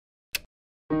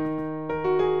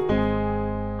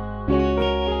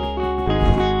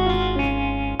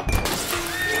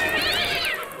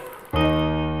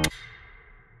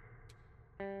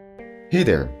Hey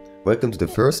there! Welcome to the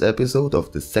first episode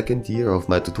of the second year of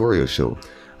my tutorial show.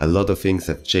 A lot of things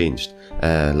have changed,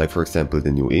 like for example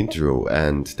the new intro,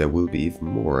 and there will be even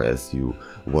more as you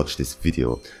watch this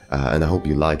video, and I hope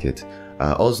you like it.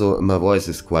 Also, my voice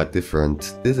is quite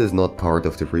different. This is not part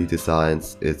of the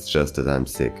redesigns, it's just that I'm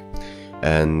sick.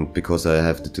 And because I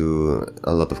have to do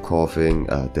a lot of coughing,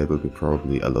 there will be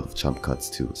probably a lot of jump cuts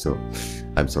too, so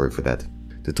I'm sorry for that.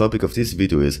 The topic of this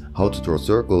video is how to draw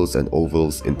circles and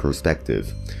ovals in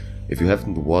perspective. If you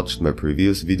haven't watched my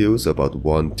previous videos about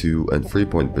 1, 2 and 3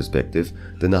 point perspective,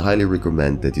 then I highly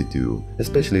recommend that you do,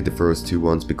 especially the first two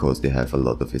ones because they have a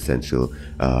lot of essential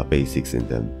basics in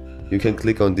them. You can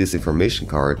click on this information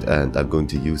card and I'm going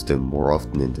to use them more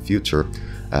often in the future,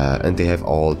 and they have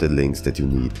all the links that you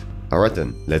need. Alright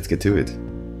then, let's get to it.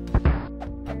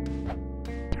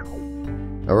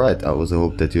 Alright, I also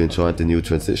hope that you enjoyed the new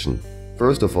transition.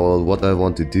 First of all, what I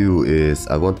want to do is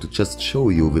I want to just show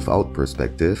you without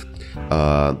perspective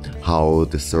how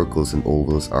the circles and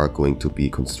ovals are going to be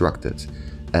constructed.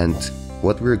 And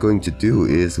what we're going to do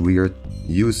is we are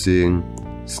using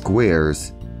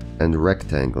squares and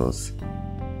rectangles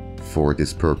for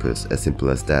this purpose, as simple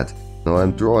as that. Now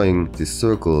I'm drawing this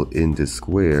circle in the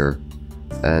square,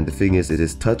 and the thing is it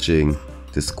is touching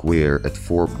the square at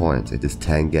 4 points. It is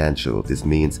tangential. This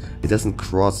means it doesn't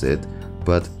cross it,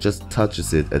 but just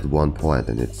touches it at 1 point,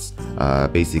 and it's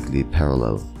basically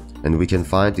parallel. And we can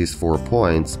find these 4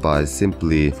 points by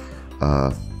simply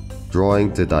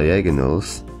drawing the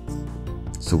diagonals,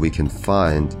 so we can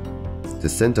find the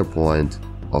center point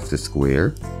of the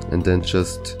square and then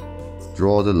just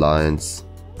draw the lines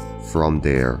from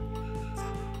there.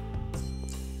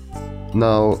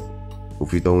 Now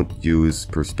if we don't use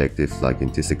perspective like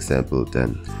in this example,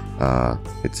 then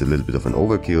it's a little bit of an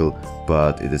overkill,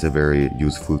 but it is a very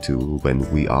useful tool when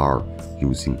we are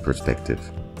using perspective.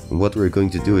 And what we're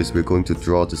going to do is we're going to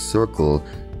draw the circle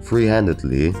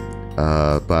free-handedly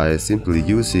by simply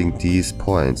using these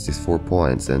points, these 4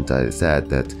 points, and I said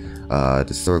that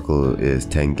the circle is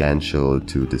tangential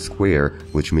to the square,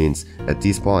 which means at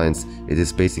these points it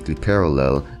is basically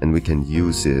parallel and we can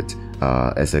use it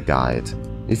as a guide.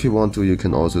 If you want to, you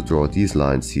can also draw these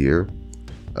lines here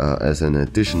as an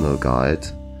additional guide,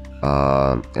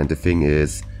 and the thing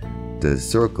is the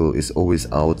circle is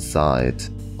always outside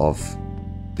of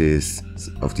these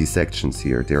sections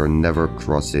here. They are never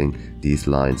crossing these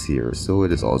lines here, so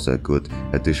it is also a good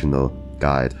additional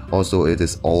guide. Also, it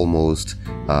is almost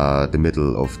the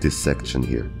middle of this section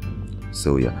here,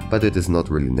 so yeah, but it is not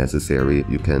really necessary.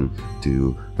 You can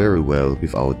do very well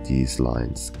without these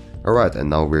lines. Alright, and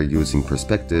now we're using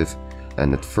perspective,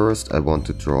 and at first I want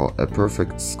to draw a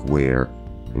perfect square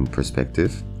in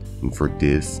perspective, and for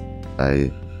this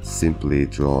I simply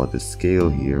draw the scale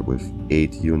here with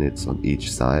 8 units on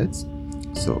each side,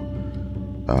 so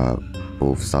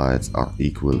both sides are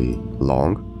equally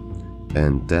long,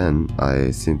 and then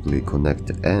I simply connect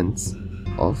the ends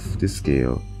of the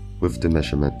scale with the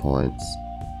measurement points,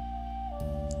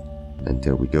 and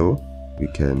there we go. We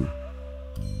can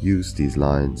use these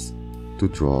lines to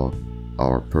draw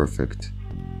our perfect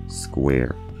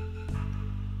square.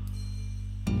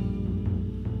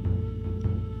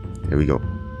 There we go.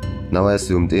 Now I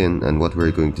zoomed in, and what we're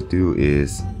going to do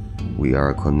is we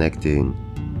are connecting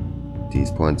these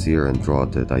points here and draw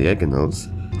the diagonals,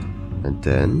 and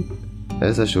then,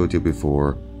 as I showed you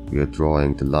before, we are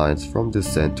drawing the lines from the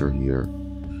center here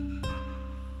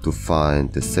to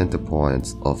find the center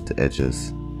points of the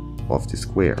edges of the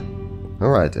square.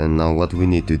 Alright, and now what we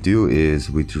need to do is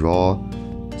we draw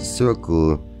the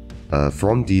circle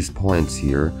from these points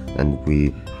here, and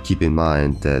we keep in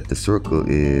mind that the circle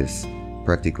is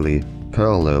practically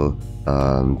parallel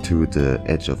to the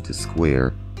edge of the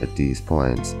square at these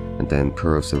points, and then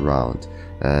curves around.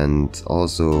 And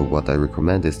also what I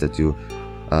recommend is that you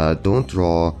don't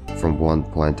draw from one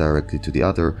point directly to the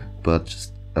other, but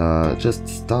just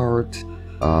start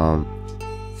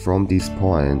from these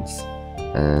points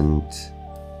and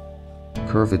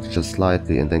curve it just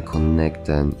slightly and then connect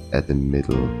them at the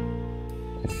middle.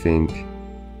 I think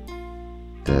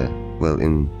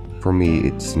for me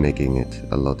it's making it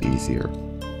a lot easier.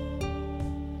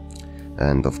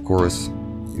 And of course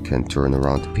you can turn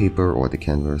around the paper or the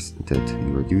canvas that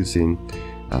you are using,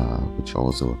 which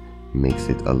also makes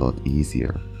it a lot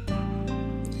easier.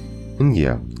 And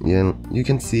yeah, you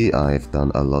can see I've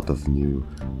done a lot of new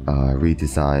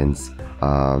redesigns.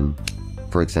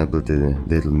 For example, the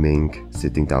little Mink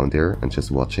sitting down there and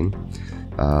just watching.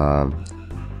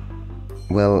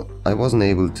 Well, I wasn't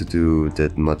able to do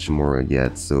that much more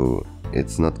yet, so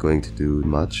it's not going to do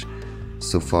much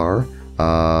so far.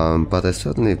 but I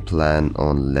certainly plan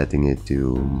on letting it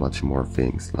do much more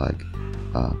things, like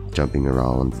jumping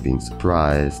around, being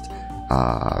surprised,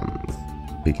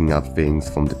 picking up things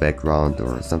from the background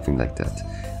or something like that.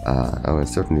 I would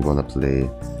certainly want to play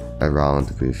around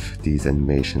with these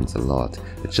animations a lot.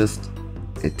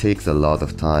 It takes a lot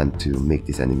of time to make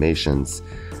these animations,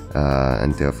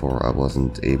 and therefore I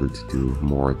wasn't able to do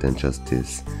more than just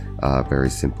this very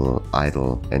simple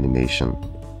idle animation.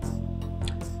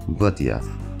 But yeah,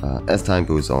 as time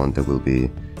goes on there will be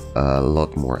a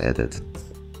lot more added.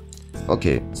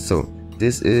 Okay, so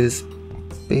this is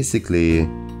basically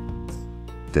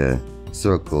the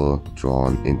circle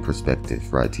drawn in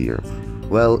perspective right here.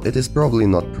 Well, it is probably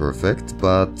not perfect,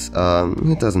 but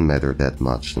it doesn't matter that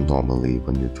much normally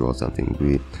when you draw something.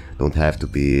 We don't have to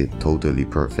be totally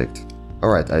perfect.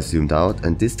 Alright, I zoomed out,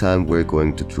 and this time we're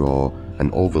going to draw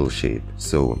an oval shape.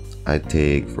 So I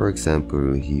take, for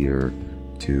example, here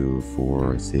 2,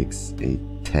 4, 6, 8,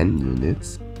 10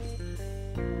 units.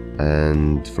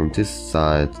 And from this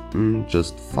side,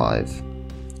 just 5.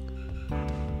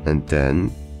 And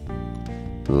then,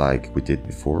 like we did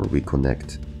before, we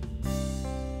connect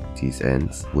these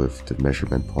ends with the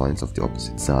measurement points of the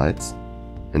opposite sides,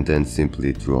 and then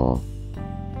simply draw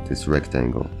this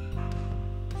rectangle.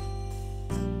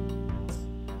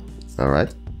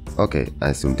 Alright, okay,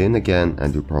 I zoomed in again,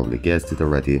 and you probably guessed it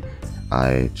already.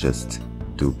 I just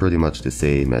do pretty much the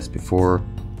same as before.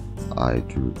 I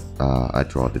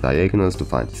draw the diagonals to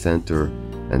find the center,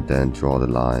 and then draw the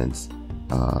lines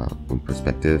in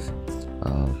perspective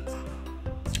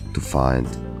to find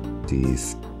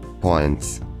these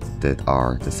points that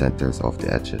are the centers of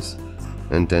the edges.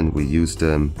 And then we use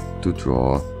them to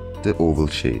draw the oval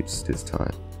shapes this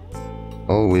time.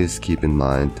 Always keep in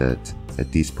mind that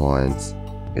at these points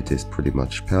it is pretty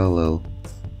much parallel,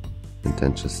 and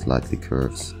then just slightly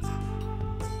curves.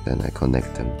 Then I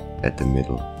connect them at the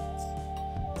middle.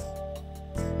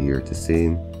 Here the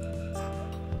same.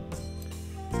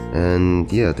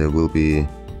 And yeah, there will be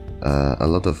a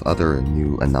lot of other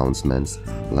new announcements.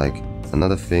 Like,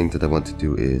 another thing that I want to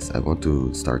do is I want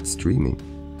to start streaming.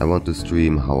 I want to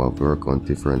stream how I work on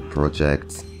different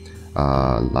projects,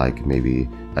 like maybe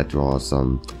I draw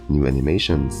some new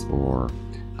animations, or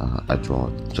I draw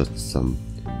just some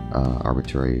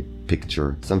arbitrary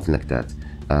picture, something like that.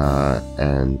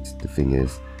 And the thing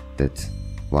is that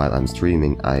while I'm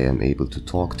streaming I am able to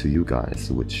talk to you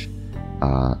guys, which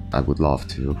I would love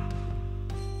to.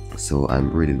 So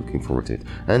I'm really looking forward to it.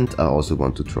 And I also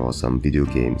want to draw some video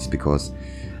games, because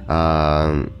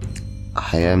I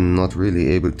am not really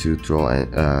able to draw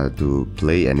to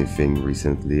play anything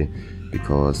recently,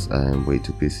 because I'm way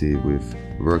too busy with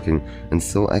working, and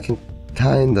so I can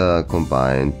kinda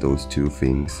combine those two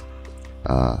things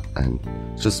and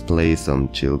just play some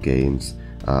chill games,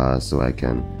 so I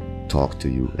can talk to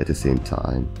you at the same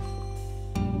time.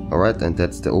 Alright, and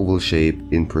that's the oval shape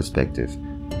in perspective.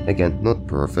 Again, not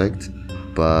perfect,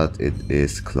 but it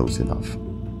is close enough.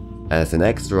 As an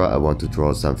extra, I want to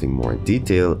draw something more in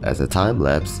detail as a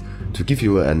time-lapse to give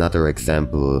you another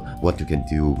example what you can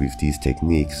do with these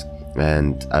techniques,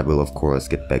 and I will of course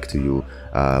get back to you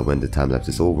when the time-lapse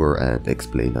is over and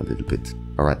explain a little bit.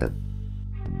 Alright then.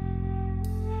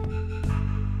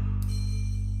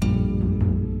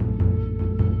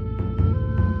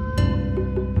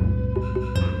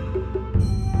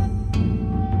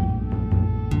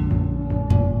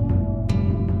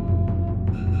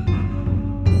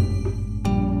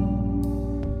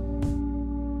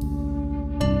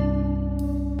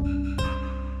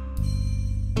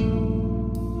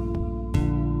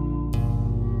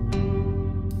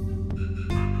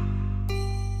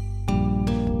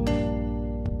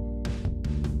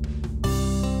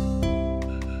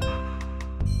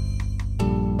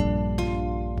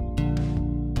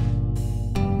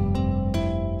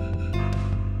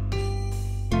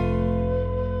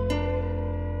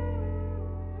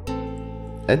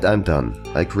 And I'm done.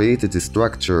 I created this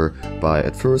structure by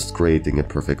at first creating a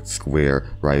perfect square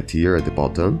right here at the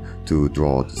bottom to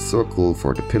draw the circle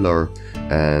for the pillar,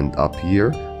 and up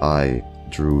here I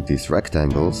drew these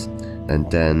rectangles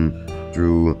and then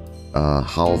drew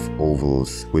half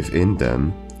ovals within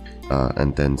them,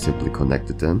 and then simply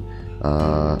connected them.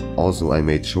 Also I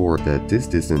made sure that this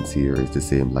distance here is the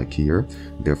same like here,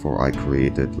 therefore I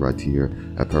created right here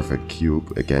a perfect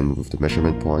cube again with the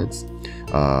measurement points.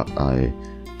 I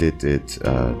did it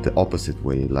the opposite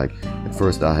way, like at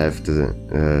first I have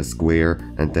the square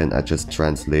and then I just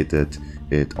translated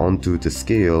it onto the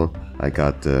scale. I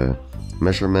got the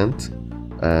measurement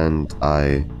and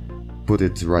I put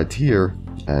it right here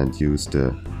and used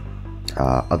the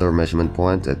other measurement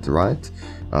point at the right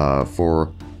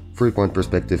for 3-point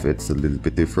perspective it's a little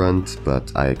bit different,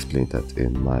 but I explained that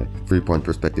in my 3-point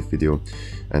perspective video,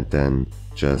 and then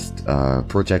just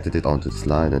projected it onto this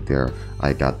line, and there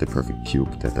I got the perfect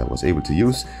cube that I was able to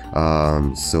use,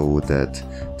 so that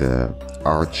the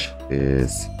arch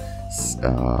is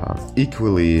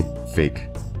equally thick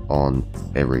on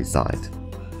every side.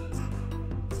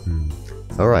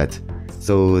 Alright,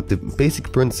 so the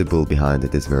basic principle behind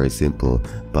it is very simple,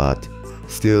 but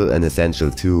still an essential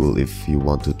tool if you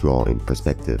want to draw in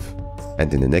perspective.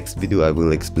 And in the next video I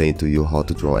will explain to you how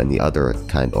to draw any other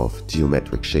kind of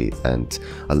geometric shape, and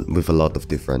with a lot of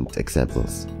different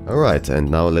examples. Alright, and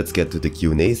now let's get to the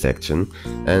Q&A section.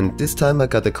 And this time I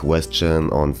got a question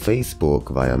on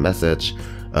Facebook via message,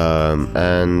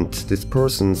 and this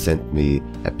person sent me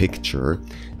a picture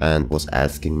and was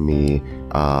asking me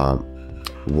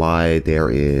why there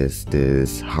is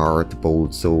this hard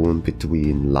bold zone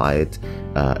between light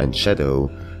and shadow,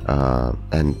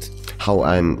 and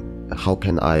how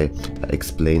can I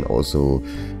explain also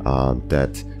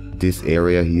that this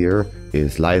area here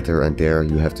is lighter and there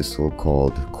you have the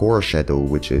so-called core shadow,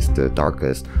 which is the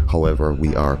darkest. However,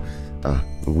 we are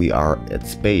at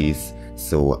space,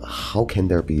 so how can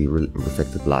there be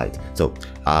reflected light? So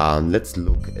let's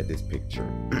look at this picture.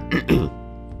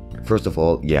 First of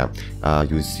all, yeah,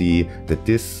 you see that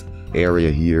this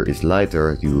area here is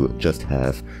lighter. You just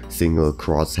have single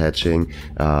cross hatching,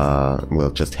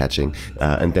 well, just hatching,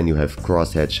 and then you have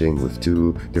cross hatching with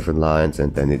 2 different lines,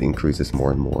 and then it increases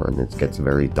more and more, and it gets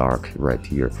very dark right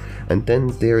here. And then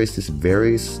there is this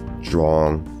very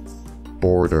strong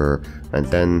border, and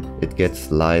then it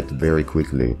gets light very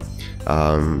quickly.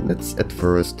 Let's at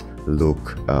first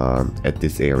look at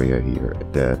this area here,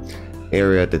 the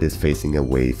area that is facing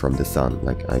away from the sun.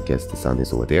 Like, I guess the sun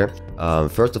is over there.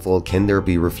 First of all, can there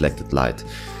be reflected light?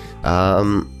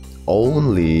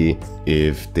 Only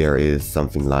if there is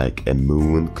something like a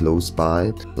moon close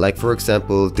by. Like, for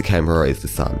example, the camera is the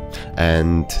sun,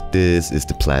 and this is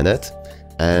the planet,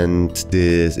 and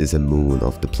this is a moon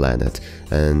of the planet.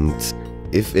 And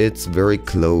if it's very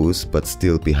close but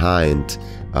still behind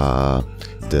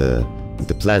the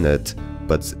planet,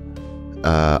 but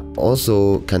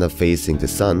also kind of facing the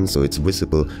sun, so it's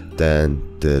visible, then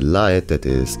the light that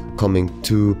is coming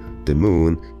to the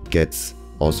moon gets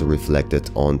also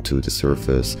reflected onto the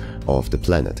surface of the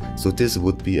planet. So this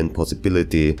would be a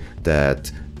possibility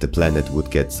that the planet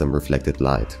would get some reflected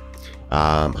light.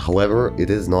 However, it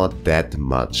is not that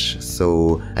much,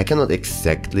 so I cannot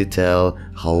exactly tell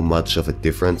how much of a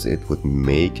difference it would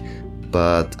make,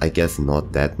 but I guess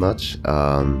not that much.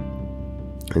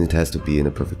 And it has to be in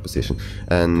a perfect position,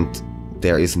 and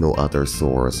there is no other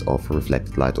source of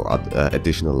reflected light or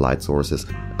additional light sources.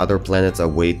 Other planets are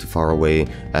way too far away,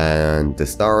 and the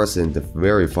stars in the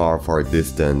very far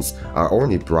distance are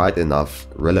only bright enough,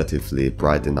 relatively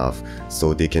bright enough,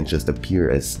 so they can just appear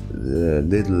as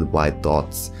little white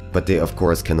dots, but they of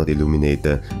course cannot illuminate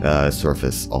the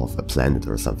surface of a planet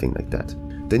or something like that.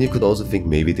 Then you could also think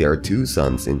maybe there are 2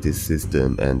 suns in this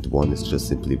system and one is just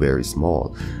simply very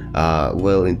small.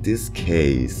 Well, in this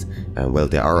case, well,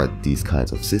 there are these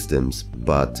kinds of systems,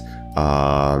 but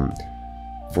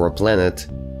for a planet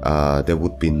there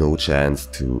would be no chance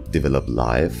to develop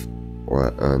life,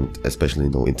 and especially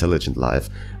no intelligent life,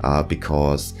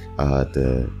 because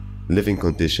the living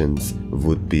conditions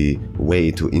would be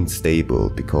way too unstable,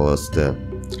 because the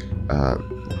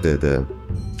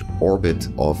orbit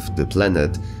of the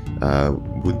planet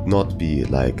would not be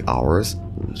like ours,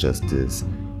 just this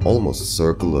almost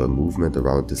circular movement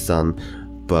around the sun,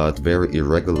 but very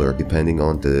irregular depending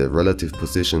on the relative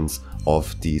positions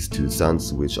of these 2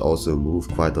 suns, which also move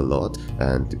quite a lot,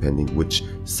 and depending which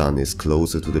sun is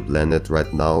closer to the planet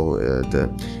right now,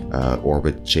 the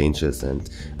orbit changes, and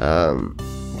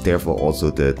therefore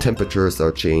also the temperatures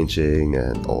are changing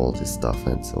and all this stuff.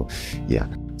 And so yeah,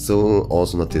 so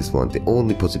also not this one. The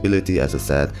only possibility, as I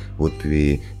said, would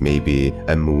be maybe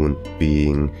a moon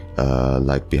being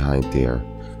like behind there.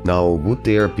 Now, would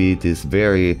there be this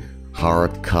very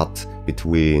hard cut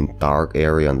between dark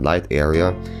area and light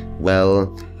area? Well,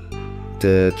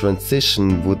 the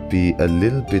transition would be a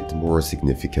little bit more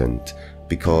significant,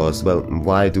 because, well,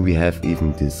 why do we have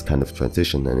even this kind of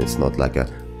transition and it's not like a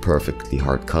perfectly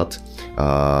hard cut?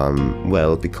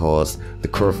 Well, because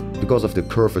of the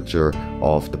curvature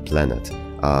of the planet.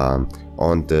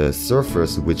 On the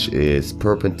surface, which is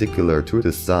perpendicular to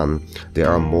the sun, there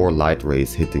are more light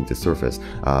rays hitting the surface,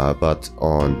 but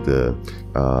on the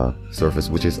surface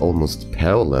which is almost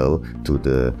parallel to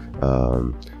the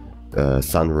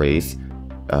sun rays,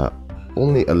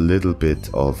 only a little bit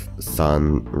of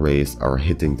sun rays are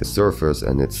hitting the surface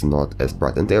and it's not as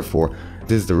bright, and therefore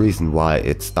this is the reason why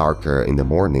it's darker in the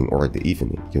morning or the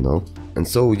evening, you know? And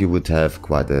so you would have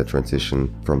quite a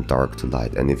transition from dark to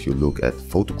light. And if you look at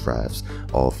photographs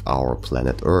of our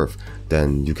planet Earth,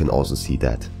 then you can also see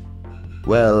that.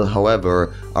 Well,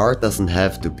 however, art doesn't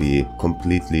have to be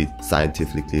completely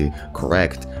scientifically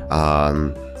correct.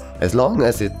 As long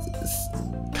as it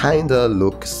kinda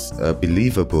looks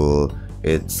believable,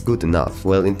 it's good enough.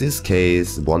 Well, in this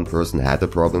case, one person had a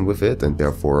problem with it and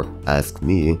therefore asked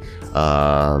me.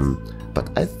 But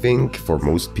I think for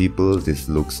most people this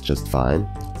looks just fine,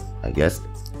 I guess.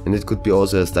 And it could be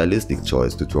also a stylistic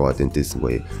choice to draw it in this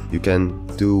way. You can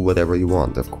do whatever you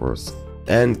want, of course.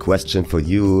 And question for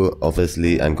you,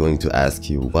 obviously I'm going to ask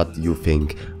you what you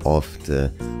think of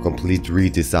the complete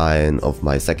redesign of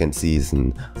my second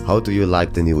season. How do you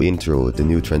like the new intro, the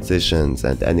new transitions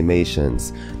and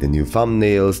animations, the new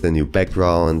thumbnails, the new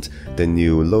background, the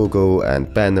new logo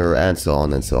and banner, and so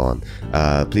on and so on.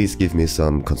 Please give me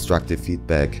some constructive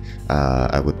feedback.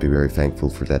 I would be very thankful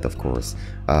for that, of course.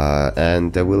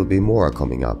 And there will be more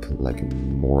coming up, like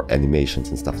more animations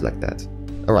and stuff like that.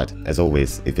 Alright, as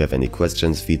always, if you have any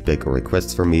questions, feedback or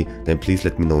requests for me, then please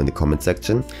let me know in the comment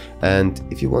section. And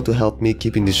if you want to help me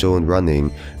keeping the show on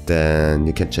running, then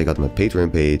you can check out my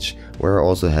Patreon page, where I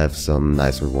also have some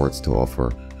nice rewards to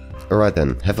offer. Alright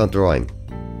then, have fun drawing!